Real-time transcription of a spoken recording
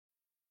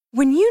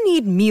When you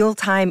need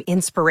mealtime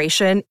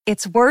inspiration,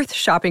 it's worth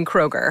shopping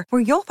Kroger,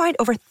 where you'll find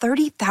over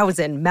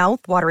 30,000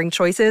 mouth-watering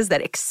choices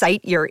that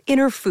excite your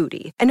inner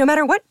foodie. And no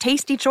matter what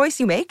tasty choice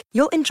you make,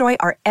 you'll enjoy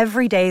our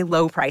everyday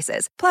low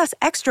prices, plus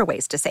extra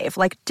ways to save,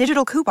 like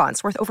digital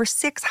coupons worth over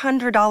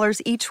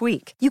 $600 each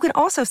week. You can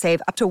also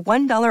save up to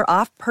 $1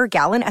 off per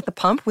gallon at the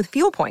pump with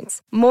fuel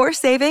points. More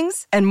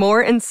savings and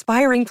more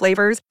inspiring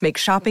flavors make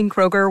shopping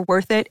Kroger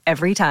worth it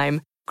every time.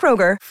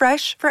 Kroger,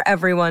 fresh for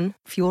everyone.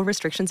 Fuel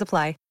restrictions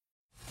apply.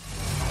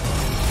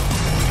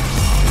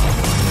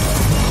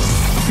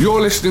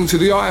 You're listening to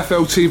the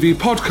IFL TV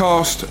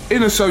podcast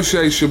in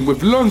association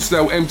with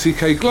Lonsdale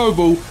MTK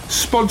Global,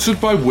 sponsored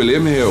by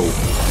William Hill.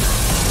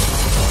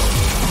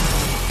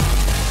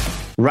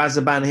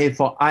 Razaban here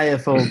for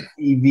IFL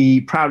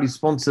TV, proudly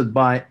sponsored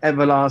by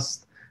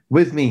Everlast.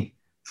 With me,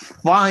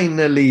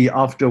 finally,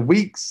 after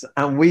weeks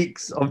and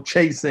weeks of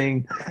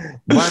chasing,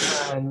 my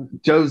man,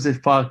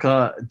 Joseph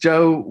Parker.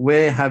 Joe,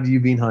 where have you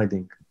been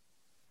hiding?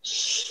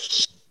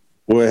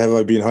 Where have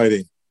I been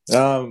hiding?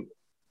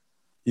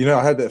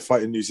 I had that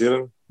fight in New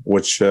Zealand,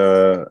 which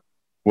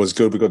was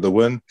good. We got the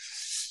win.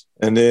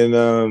 And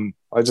then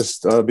I've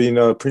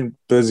been pretty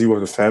busy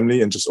with the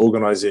family and just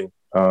organizing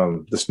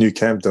this new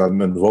camp that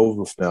I'm involved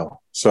with now.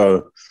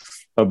 So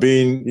I've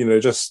been,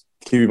 just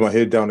keeping my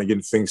head down and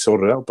getting things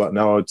sorted out. But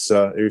now it's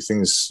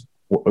everything's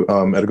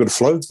at a good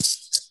flow.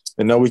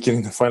 And now we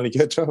can finally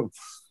catch up.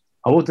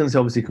 I was going to say,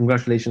 obviously,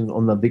 congratulations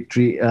on the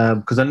victory,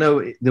 because I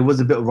know there was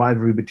a bit of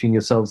rivalry between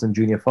yourselves and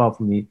Junior Far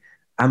from the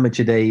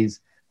amateur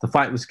days. The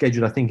fight was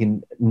scheduled, I think,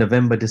 in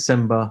November,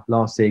 December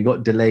last year. It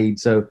got delayed,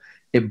 so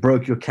it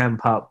broke your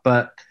camp up.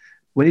 But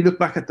when you look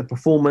back at the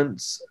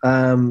performance,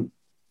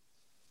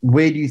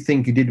 where do you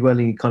think you did well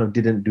and you kind of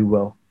didn't do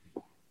well?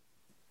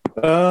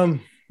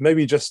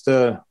 Maybe just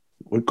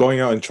going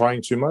out and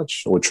trying too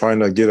much, or trying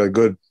to get a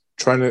good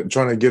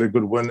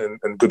win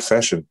in good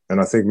fashion.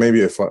 And I think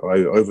maybe if I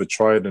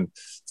overtried and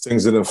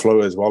things didn't flow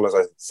as well as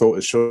I thought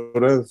it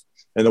should have,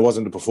 and it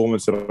wasn't the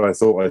performance that I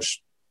thought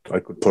I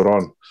could put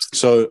on.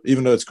 So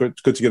even though it's good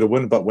to get a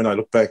win, but when I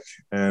look back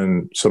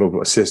and sort of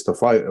assess the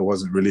fight, it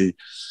wasn't really,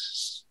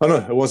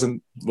 it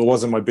wasn't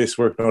my best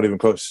work, not even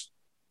close.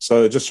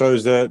 So it just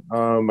shows that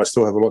I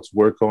still have a lot to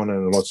work on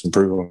and a lot to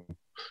improve on. Do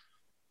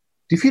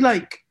you feel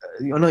like,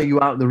 I know you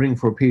were out of the ring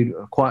for a period,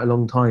 quite a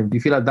long time. Do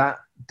you feel like that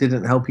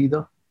didn't help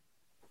either?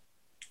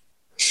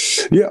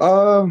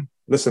 Yeah,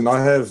 listen,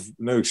 I have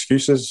no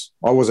excuses.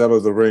 I was out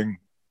of the ring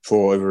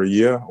for over a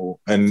year,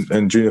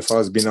 and Junior Far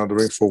has been out of the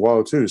ring for a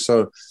while too.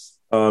 So,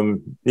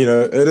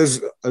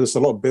 it's a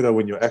lot better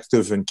when you're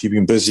active and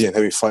keeping busy and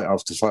having fight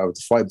after fight after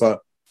fight.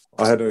 But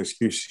I had no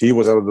excuse. He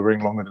was out of the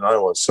ring longer than I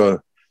was. So,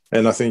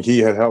 and I think he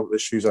had health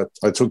issues. I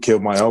took care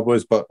of my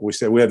elbows, but we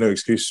had no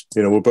excuse.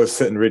 We're both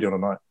fit and ready on the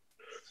night.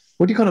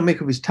 What do you kind of make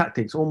of his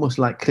tactics? Almost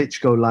like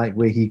Klitschko,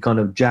 where he kind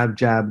of jab,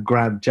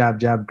 grab,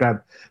 jab,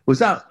 grab. Was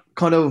that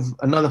kind of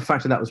another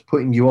factor that was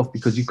putting you off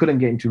because you couldn't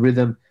get into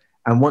rhythm?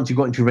 And once you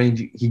got into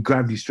range, he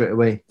grabbed you straight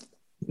away.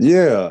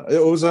 Yeah,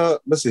 it was.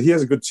 Listen, he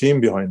has a good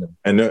team behind him,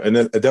 and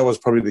that was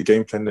probably the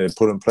game plan they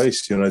put in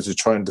place. To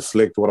try and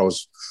deflect what I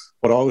was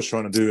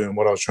trying to do and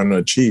what I was trying to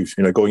achieve.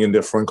 Going in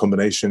there, throwing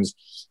combinations,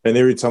 and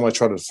every time I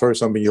tried to throw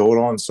something, he hold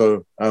on.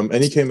 So, and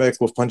he came back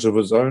with punch of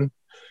his own.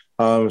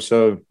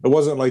 So it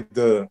wasn't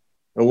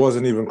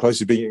even close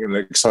to being an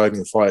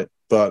exciting fight.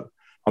 But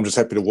I'm just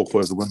happy to walk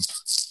away with the win.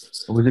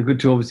 Was it good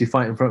to obviously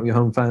fight in front of your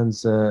home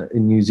fans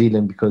in New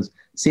Zealand, because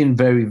it seemed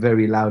very,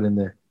 very loud in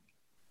there?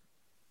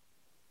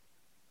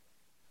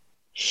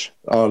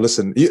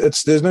 Listen,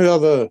 there's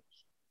no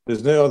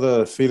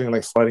other feeling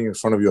like fighting in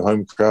front of your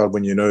home crowd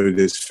when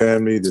there's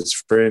family, there's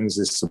friends,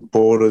 there's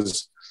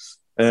supporters,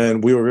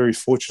 and we were very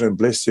fortunate and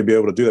blessed to be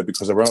able to do that,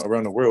 because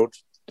around the world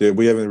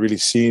we haven't really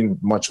seen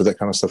much of that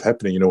kind of stuff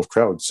happening, with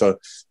crowds. So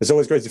it's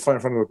always great to fight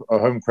in front of a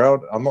home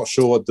crowd. I'm not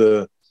sure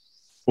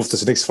with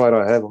this next fight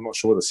I have, I'm not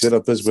sure what the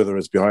setup is, whether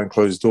it's behind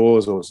closed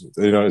doors or,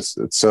 if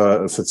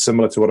it's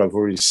similar to what I've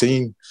already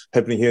seen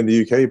happening here in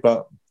the UK.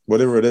 But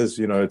whatever it is,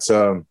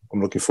 I'm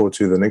looking forward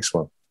to the next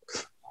one.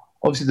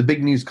 Obviously, the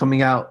big news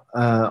coming out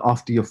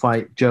after your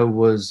fight, Joe,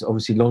 was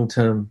obviously your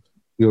long-term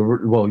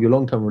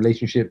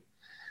relationship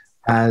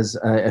as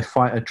a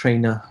fighter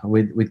trainer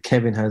with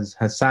Kevin has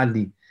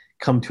sadly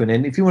come to an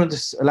end. If you want to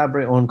just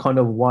elaborate on kind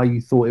of why you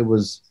thought it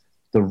was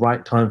the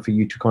right time for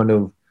you to kind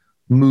of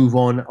move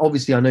on.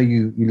 Obviously, I know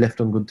you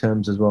left on good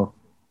terms as well.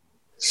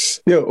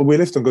 Yeah, we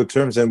left on good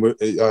terms, and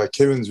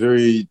Kevin's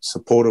very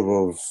supportive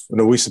of.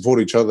 We support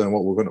each other and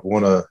what we're going to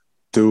want to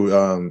do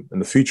in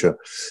the future.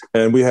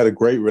 And we had a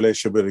great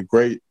relationship. We had a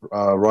great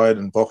ride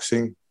in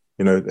boxing.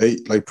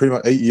 Pretty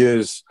much 8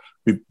 years.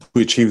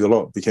 We achieved a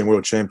lot. Became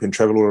world champion.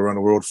 Traveled all around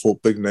the world.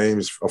 Fought big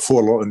names. I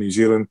fought a lot in New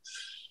Zealand.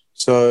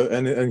 So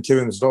and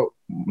Kevin's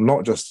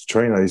not just a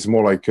trainer. He's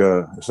more like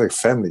it's like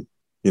family.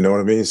 You know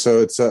what I mean?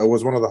 So it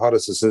was one of the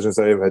hardest decisions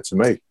I ever had to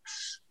make.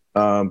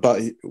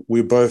 But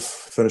we both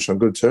finished on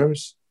good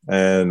terms.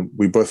 and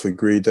we both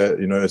agreed that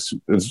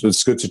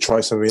it's good to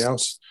try something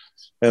else.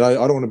 And I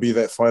don't want to be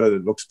that fighter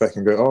that looks back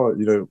and go, oh,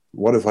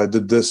 what if I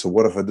did this, or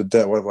what if I did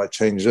that? What if I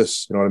changed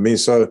this? You know what I mean?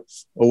 So it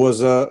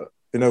was,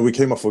 we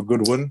came off a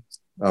good win,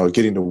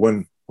 getting the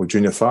win with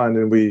Junior Fight, and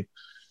then we,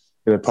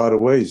 parted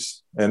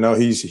ways. And now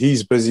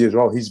he's busy as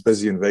well. He's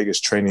busy in Vegas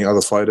training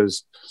other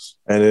fighters.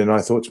 And then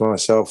I thought to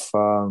myself,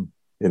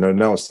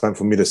 now it's time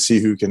for me to see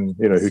who can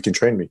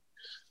train me.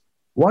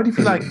 Why do you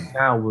feel like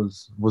now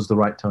was the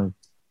right time?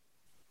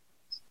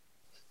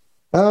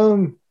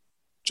 After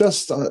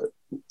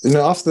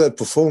that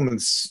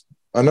performance,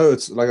 I know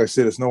it's, like I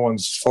said, it's no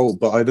one's fault,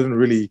 but I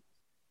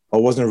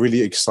wasn't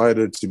really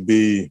excited to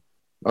be,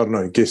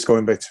 going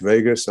back to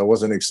Vegas. I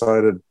wasn't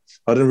excited.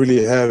 I didn't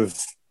really have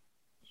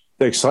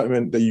the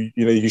excitement that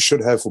you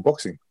should have for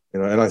boxing,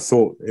 and I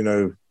thought,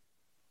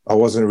 I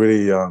wasn't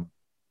really, I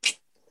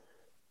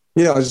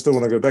just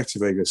didn't want to go back to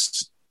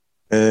Vegas.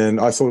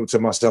 And I thought to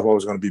myself I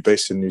was going to be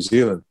based in New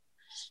Zealand.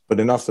 But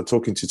then after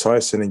talking to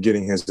Tyson and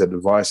getting his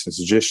advice and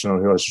suggestion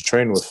on who I should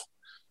train with,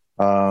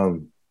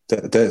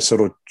 that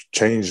sort of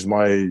changed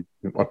my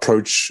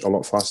approach a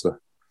lot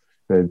faster,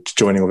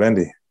 joining with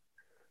Andy.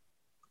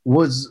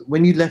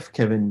 When you left,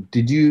 Kevin,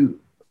 did you,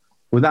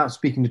 without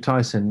speaking to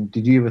Tyson,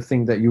 did you ever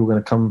think that you were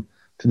going to come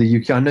to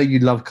the UK? I know you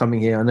love coming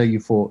here. I know you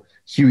fought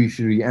Hughie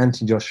Fury,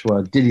 Anthony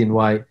Joshua, Dillian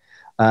Whyte,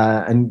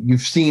 and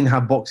you've seen how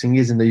boxing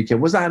is in the UK.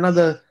 Was that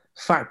another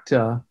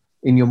factor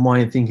in your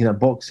mind, thinking that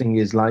boxing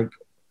is like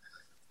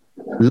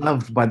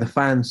loved by the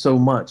fans so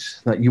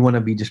much that you want to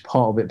be just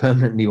part of it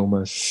permanently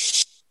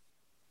almost?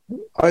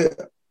 I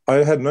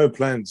had no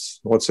plans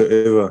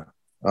whatsoever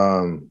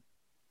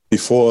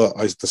before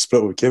the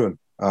split with Kevin.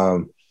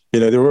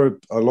 There were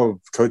a lot of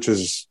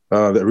coaches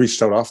that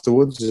reached out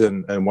afterwards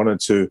and wanted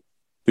to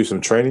do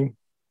some training,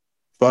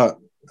 but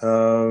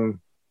I'm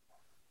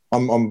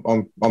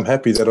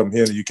happy that I'm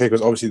here in the UK,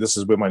 because obviously this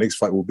is where my next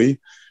fight will be.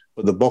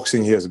 But the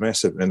boxing here is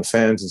massive, and the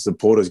fans and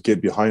supporters get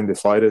behind the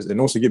fighters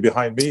and also get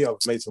behind me. I've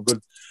made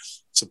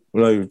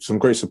some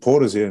great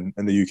supporters here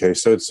in the UK.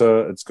 So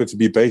it's good to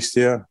be based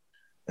here,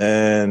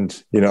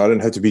 and I don't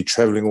have to be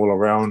traveling all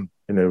around.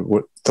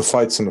 With the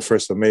fights on the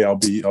 1st of May, I'll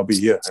be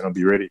here and I'll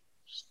be ready.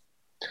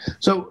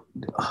 So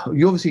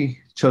you obviously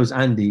chose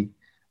Andy.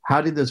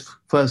 How did those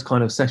first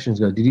kind of sessions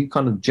go? Did you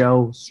kind of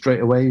gel straight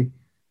away?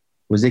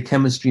 Was there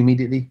chemistry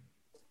immediately?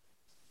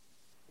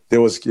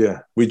 There was,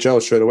 yeah. We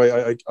gelled straight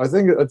away. I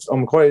think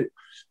I'm quite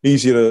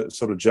easy to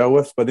sort of gel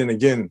with. But then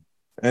again,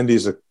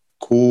 Andy's a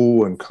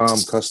cool and calm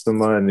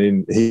customer, and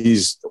then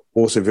he's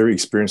also very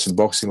experienced in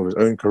boxing with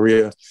his own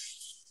career,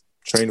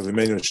 trained with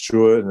Emmanuel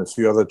Stewart and a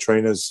few other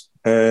trainers.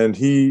 And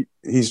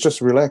he's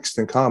just relaxed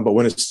and calm. But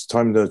when it's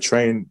time to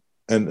train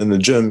in the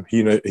gym,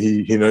 he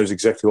knows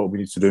exactly what we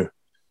need to do.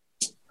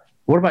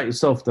 What about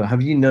yourself, though?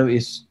 Have you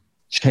noticed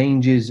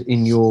changes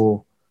in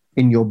your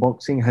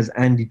boxing? Has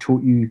Andy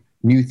taught you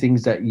new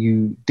things that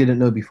you didn't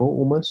know before,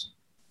 almost?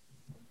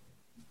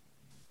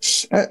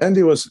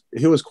 Andy was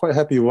quite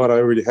happy with what I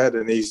already had,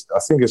 and I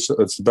think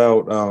it's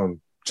about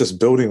just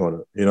building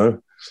on it,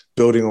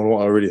 building on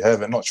what I already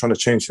have and not trying to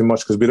change too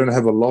much, because we don't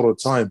have a lot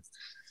of time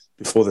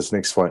before this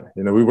next fight.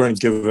 We weren't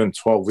given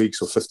 12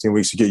 weeks or 15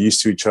 weeks to get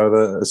used to each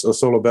other. It's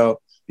all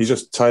about, he's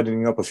just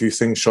tidying up a few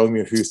things, showing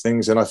me a few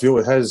things, and I feel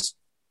it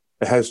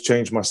has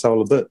changed my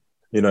style a bit,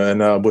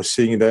 and we're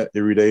seeing that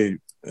every day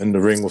in the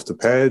ring with the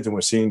pads, and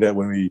we're seeing that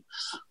when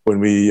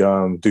we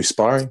do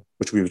sparring,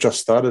 which we've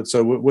just started.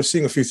 So we're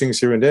seeing a few things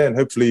here and there, and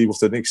hopefully with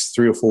the next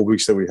 3 or 4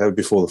 weeks that we have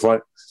before the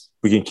fight,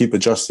 we can keep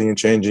adjusting and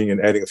changing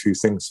and adding a few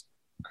things.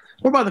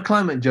 What about the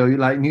climate, Joe?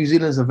 Like, New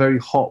Zealand's a very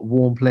hot,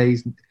 warm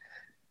place.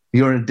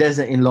 You're in a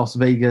desert in Las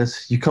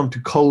Vegas. You come to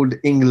cold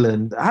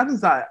England. How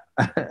does that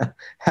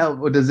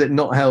help, or does it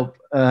not help?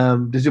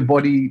 Does your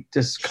body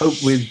just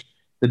cope with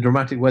the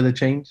dramatic weather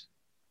change?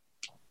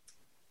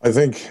 I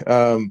think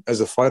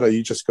as a fighter,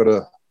 you just got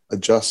to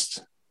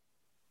adjust,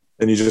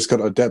 and you just got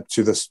to adapt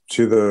to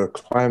the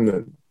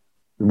climate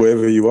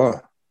wherever you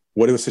are,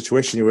 whatever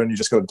situation you're in. You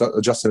just got to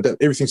adjust and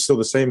adapt. Everything's still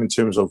the same in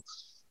terms of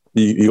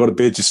you got a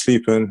bed to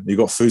sleep in, you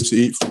got food to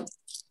eat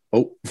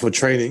for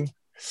training,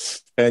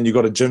 and you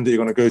got a gym that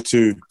you're going to go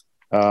to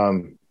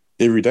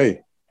every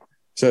day.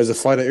 So as a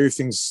fighter,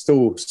 everything's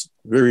still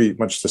very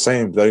much the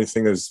same. The only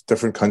thing is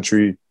different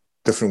country,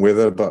 different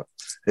weather, but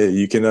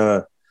you can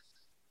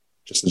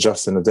just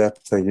adjust and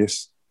adapt, I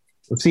guess.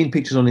 I've seen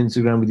pictures on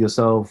Instagram with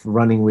yourself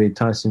running with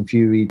Tyson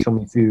Fury,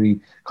 Tommy Fury,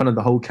 kind of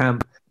the whole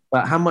camp.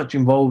 But how much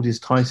involved is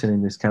Tyson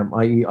in this camp?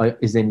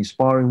 Is there any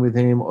sparring with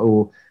him,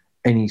 or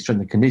any strength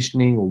and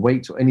conditioning or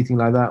weights or anything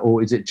like that?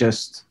 Or is it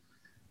just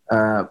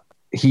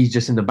he's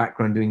just in the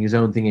background doing his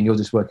own thing and you're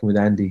just working with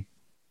Andy?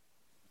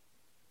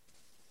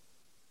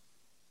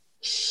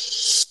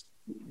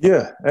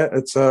 Yeah,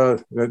 it's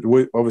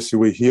obviously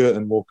we're here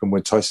in Morecambe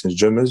where Tyson's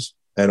gym is,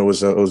 and it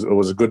was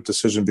a good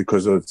decision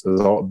because it was a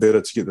lot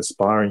better to get the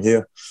sparring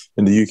here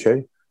in the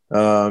UK,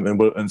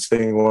 and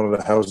staying in one of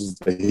the houses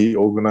that he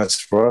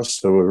organised for us,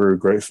 so we're very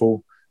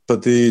grateful.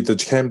 But the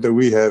camp that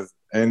we have,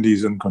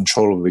 Andy's in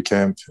control of the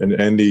camp, and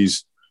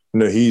Andy's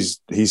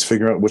he's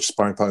figuring out which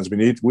sparring partners we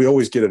need. We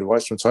always get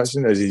advice from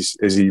Tyson as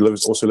he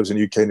also lives in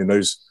the UK and he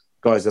knows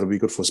guys that'll be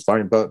good for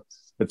sparring. But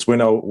it's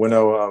when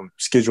our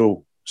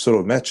schedule sort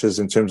of matches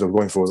in terms of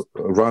going for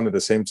a run at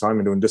the same time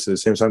and doing this at the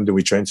same time, then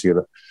we train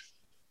together.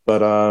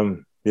 But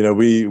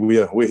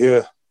we're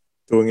here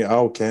doing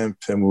our camp,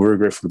 and we're very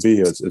grateful to be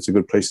here. It's a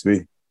good place to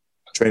be,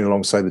 training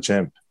alongside the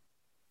champ.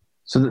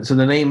 So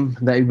the name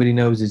that everybody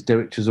knows is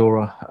Derek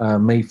Chisora.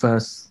 May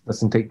 1st, that's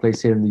going to take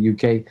place here in the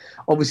UK.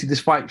 Obviously, this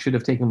fight should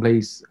have taken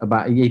place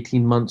about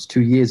 18 months,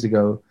 2 years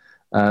ago,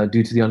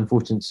 due to the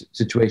unfortunate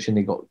situation.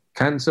 It got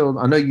cancelled.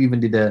 I know you even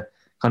did a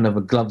kind of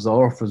a gloves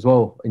are off as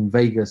well in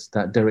Vegas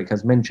that Derek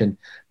has mentioned.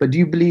 But do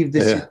you believe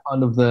this is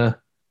kind of the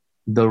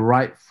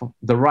right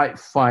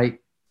fight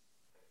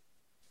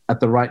at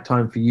the right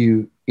time for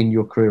you in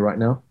your career right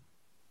now?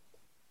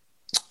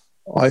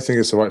 I think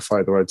it's the right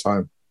fight at the right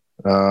time.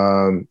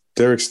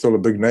 Derek's still a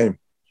big name,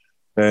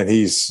 and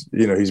he's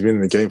been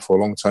in the game for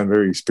a long time,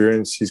 very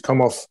experienced. He's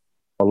come off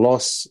a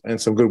loss and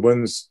some good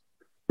wins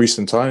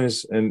recent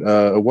times, and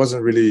it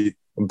wasn't really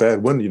a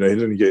bad win. He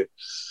didn't get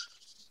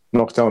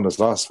knocked out in his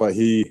last fight.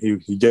 He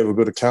gave a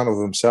good account of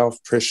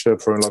himself, pressure,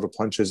 throwing a lot of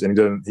punches, and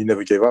he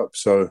never gave up.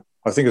 So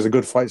I think it's a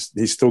good fight.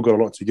 He's still got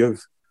a lot to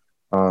give,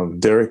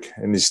 Derek,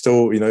 and he's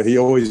still, he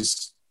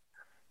always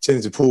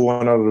tends to pull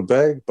one out of the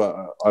bag, but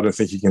I don't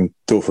think he can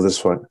do it for this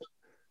fight.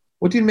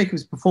 What do you make of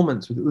his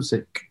performance with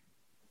Usyk?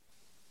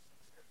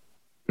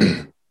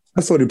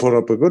 I thought he put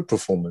up a good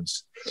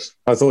performance.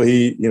 I thought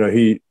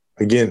he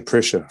again,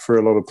 pressure, threw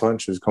a lot of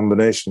punches,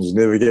 combinations,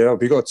 never gave up.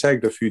 He got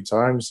tagged a few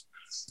times,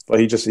 but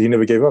he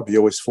never gave up. He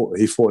always fought.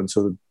 He fought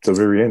until the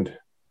very end.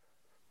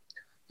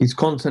 He's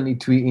constantly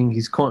tweeting.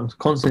 He's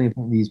constantly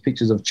putting these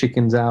pictures of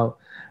chickens out,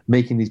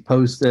 making these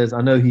posters.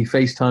 I know he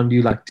FaceTimed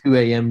you like 2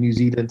 a.m. New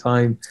Zealand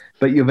time,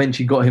 but you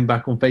eventually got him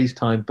back on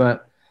FaceTime.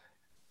 But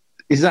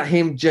is that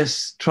him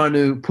just trying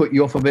to put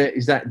you off a bit?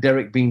 Is that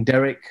Derek being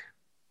Derek?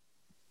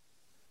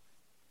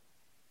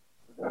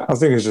 I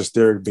think it's just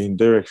Derek being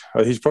Derek.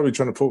 He's probably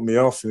trying to put me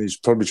off, and he's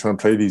probably trying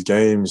to play these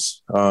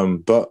games.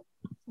 But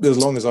as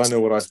long as I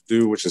know what I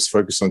do, which is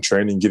focus on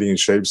training, getting in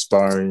shape,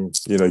 sparring,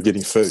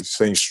 getting fit,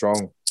 staying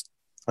strong,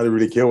 I don't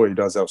really care what he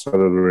does outside of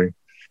the ring.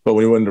 But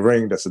when you're in the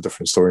ring, that's a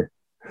different story.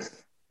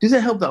 Does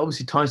it help that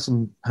obviously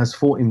Tyson has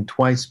fought him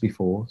twice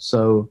before,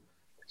 so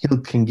he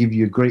can give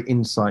you a great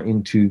insight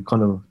into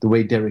kind of the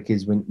way Derek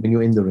is when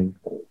you're in the ring?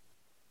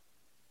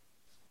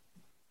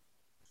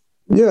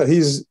 Yeah,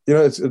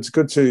 it's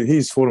good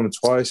he's fought him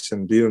twice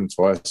and beat him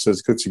twice, so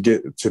it's good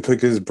to pick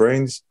his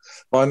brains.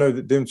 But I know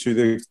that them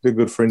two, they're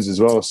good friends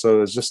as well,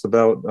 so it's just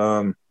about,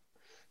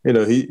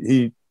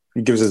 he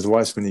gives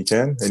advice when he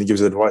can, and he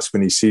gives advice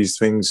when he sees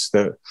things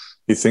that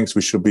he thinks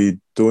we should be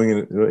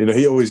doing.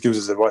 He always gives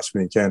us advice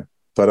when he can.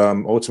 But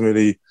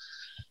ultimately,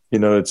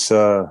 it's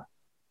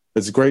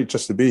great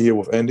just to be here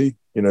with Andy.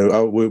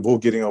 We're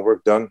getting our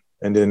work done,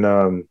 and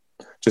then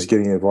just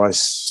getting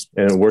advice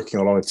and working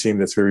along a team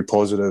that's very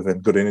positive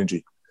and good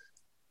energy.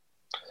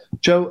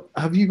 Joe,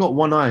 have you got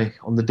one eye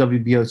on the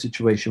WBO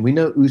situation? We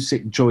know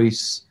Usyk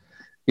Joyce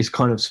is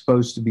kind of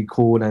supposed to be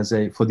called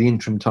for the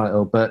interim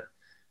title, but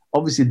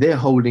obviously they're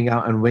holding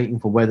out and waiting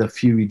for whether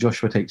Fury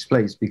Joshua takes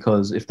place,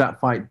 because if that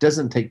fight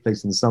doesn't take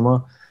place in the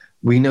summer,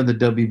 we know the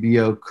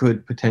WBO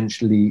could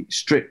potentially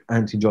strip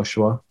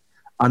Joshua.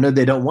 I know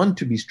they don't want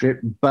to be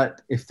stripped,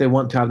 but if they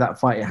want to have that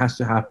fight, it has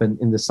to happen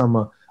in the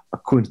summer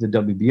according to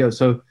the WBO.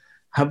 So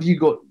have you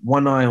got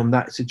one eye on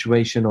that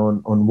situation,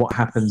 on what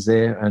happens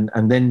there,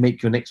 and then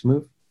make your next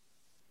move?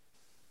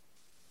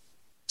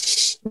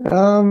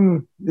 I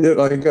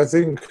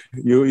think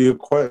you're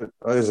quite,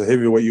 as a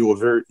heavyweight,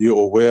 you're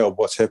aware of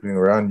what's happening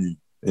around you.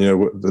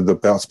 The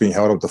bouts being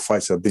held up, the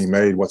fights that are being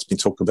made, what's being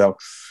talked about.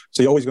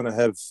 So you're always going to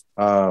have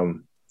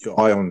your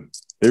eye on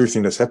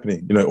everything that's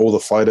happening. All the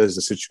fighters,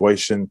 the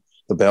situation,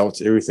 the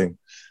bouts, everything.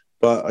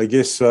 But I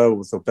guess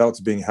with the bouts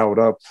being held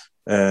up,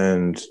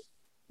 and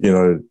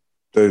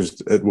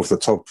those with the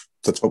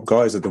top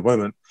guys at the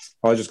moment,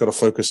 I just got to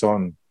focus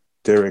on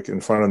Derek in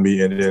front of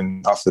me, and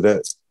then after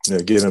that,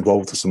 get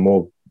involved with some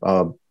more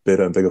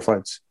better and bigger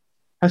fights.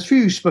 Has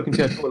Fury spoken to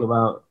you at all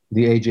about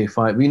the AJ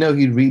fight? We know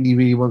he really,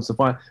 really wants to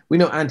fight. We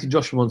know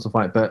Joshua wants to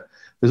fight, but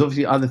there's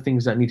obviously other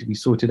things that need to be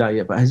sorted out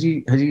yet. But has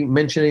he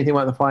mentioned anything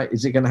about the fight?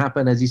 Is it going to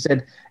happen? As he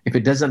said, if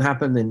it doesn't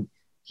happen, then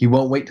he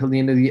won't wait till the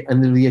end of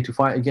the year to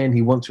fight again.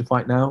 He wants to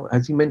fight now.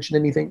 Has he mentioned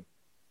anything?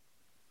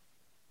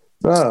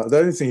 No, the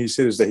only thing he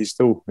said is that he's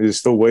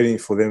still waiting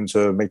for them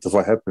to make the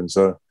fight happen.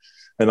 So,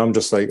 and I'm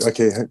just like,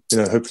 okay,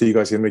 hopefully you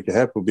guys can make it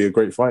happen. It'll be a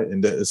great fight,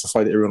 and it's a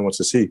fight that everyone wants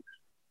to see.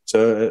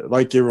 So,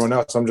 like everyone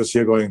else, I'm just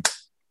here going,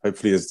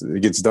 hopefully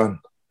it gets done.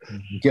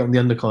 Get on the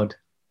undercard.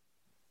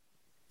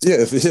 Yeah,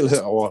 listen,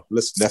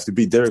 I have to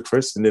beat Derek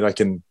first, and then I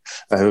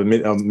have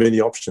many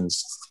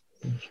options.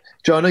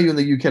 Joe, I know you were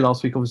in the UK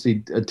last week.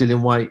 Obviously,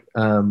 Dillian Whyte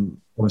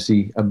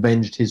obviously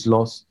avenged his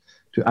loss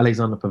to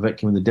Alexander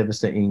Povetkin with a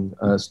devastating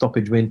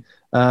stoppage win.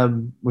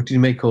 What do you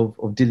make of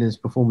Dillian's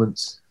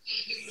performance?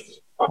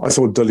 I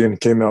thought Dillian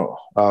came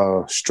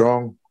out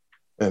strong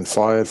and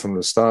fired from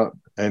the start,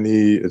 and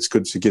it's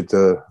good to get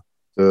the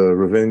the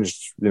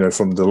revenge,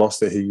 from the loss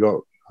that he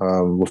got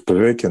with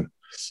Povetkin.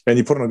 And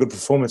he put on a good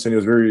performance, and he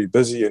was very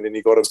busy, and then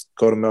he got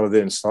him out of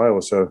there in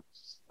style. So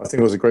I think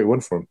it was a great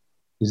win for him.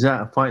 Is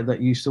that a fight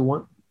that you still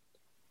want?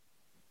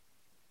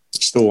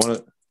 Still want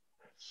it.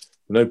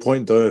 No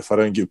point though if I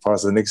don't get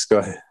past the next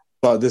guy.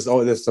 But that's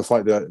the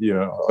fight that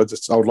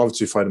I would love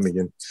to fight him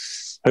again.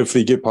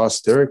 Hopefully get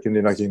past Derek, and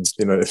then I can,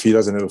 if he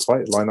doesn't have a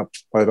fight, line up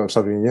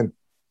something again.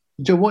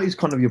 Joe, what is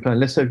kind of your plan?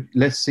 Let's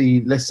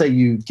say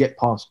you get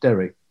past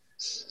Derek.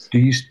 Do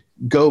you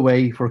go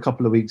away for a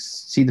couple of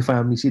weeks, see the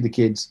family, see the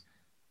kids,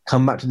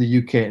 come back to the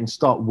UK and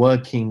start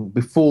working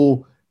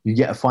before you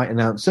get a fight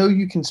announced, so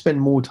you can spend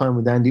more time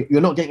with Andy?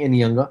 You're not getting any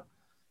younger,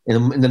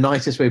 in the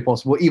nicest way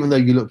possible, even though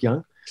you look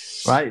young,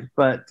 right?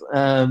 But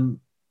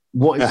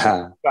what is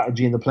the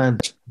strategy and the plan?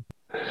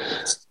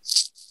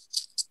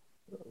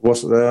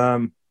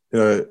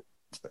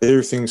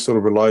 Everything sort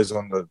of relies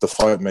on the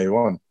fight May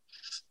 1.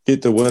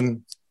 Get the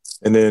win,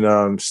 and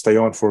then stay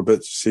on for a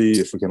bit to see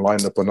if we can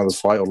line up another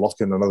fight or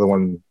lock in another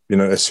one,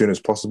 as soon as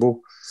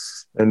possible.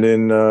 And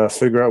then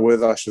figure out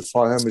whether I should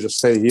fly home or just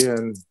stay here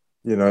and,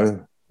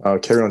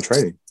 carry on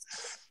training.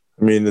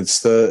 I mean, it's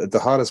the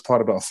hardest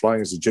part about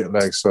flying is the jet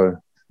lag. So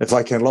if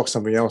I can lock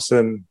something else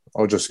in,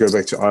 I'll just go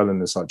back to Ireland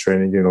and start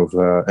training again with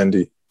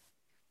Andy.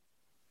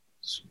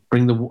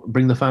 Bring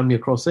the family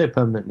across there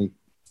permanently.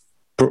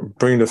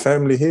 Bring the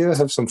family here,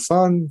 have some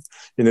fun,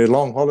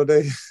 long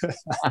holiday.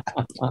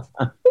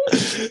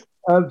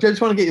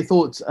 Just want to get your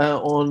thoughts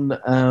on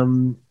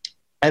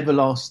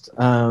Everlast.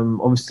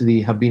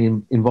 Obviously, have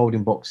been involved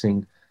in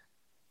boxing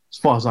as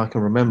far as I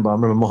can remember. I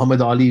remember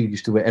Muhammad Ali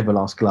used to wear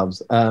Everlast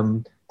gloves.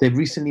 They've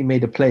recently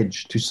made a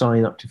pledge to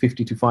sign up to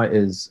 52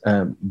 fighters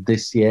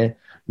this year.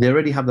 They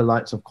already have the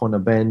likes of Conor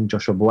Benn,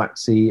 Joshua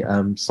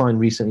Buatsi, signed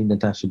recently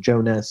Natasha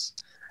Jonas,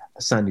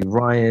 Sandy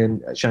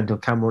Ryan,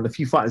 Chantel Cameron, a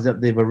few fighters that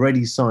they've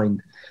already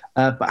signed.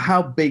 But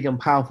how big and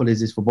powerful is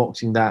this for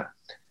boxing that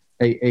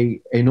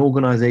an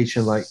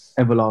organisation like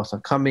Everlast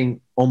are coming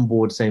on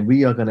board saying,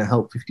 we are going to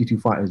help 52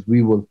 fighters,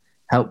 we will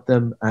help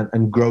them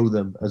and grow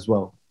them as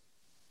well?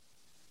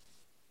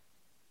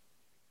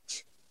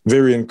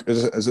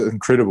 It's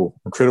incredible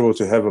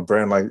to have a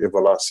brand like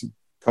Everlast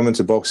come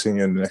into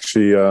boxing and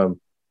actually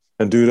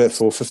and do that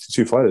for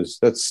 52 fighters.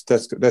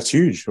 That's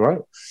huge,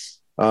 right?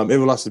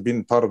 Everlast has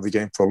been part of the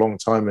game for a long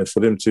time, and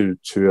for them to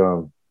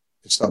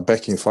start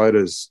backing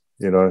fighters,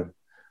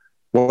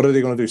 what are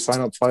they going to do? Sign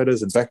up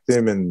fighters and back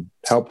them and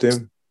help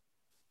them?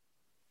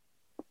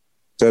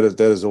 That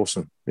is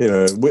awesome.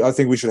 I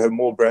think we should have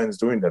more brands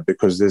doing that,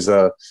 because there's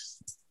a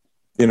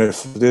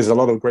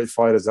lot of great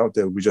fighters out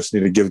there. We just need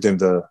to give them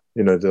the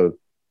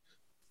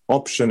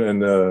option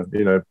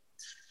and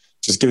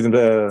just give them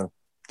the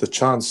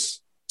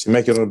chance to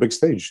make it on a big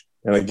stage.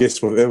 And I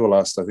guess with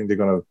Everlast, I think they're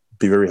going to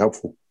be very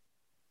helpful.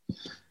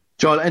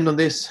 Joe, I'll end on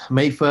this.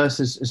 May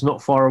 1st is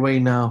not far away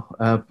now.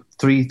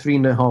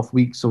 3.5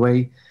 weeks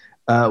away.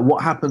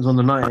 What happens on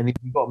the night? And if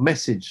you've got a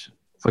message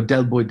for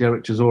Del Boy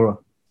Derek Chisora.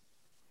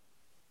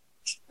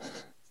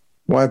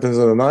 What happens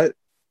on the night?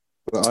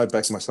 I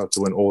back myself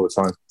to win all the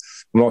time.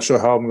 I'm not sure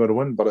how I'm going to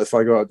win, but if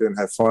I go out there and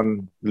have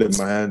fun, let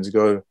my hands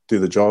go, do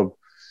the job,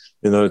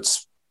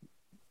 it's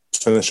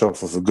finish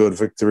off with a good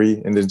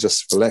victory and then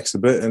just relax a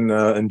bit and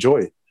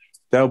enjoy.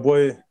 Del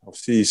Boy, I'll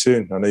see you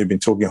soon. I know you've been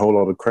talking a whole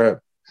lot of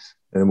crap,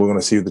 and we're going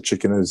to see who the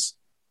chicken is.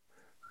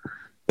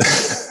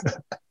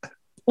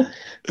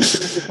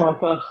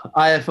 Papa,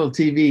 IFL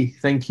TV,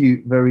 thank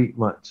you very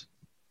much.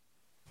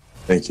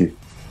 Thank you.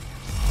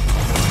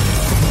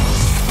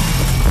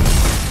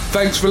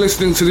 Thanks for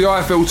listening to the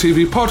IFL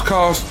TV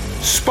podcast,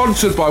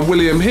 sponsored by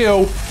William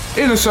Hill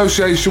in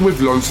association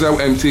with Lonsdale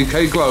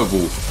MTK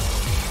Global.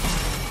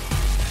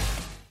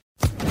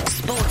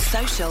 Sports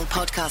Social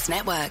Podcast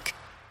Network.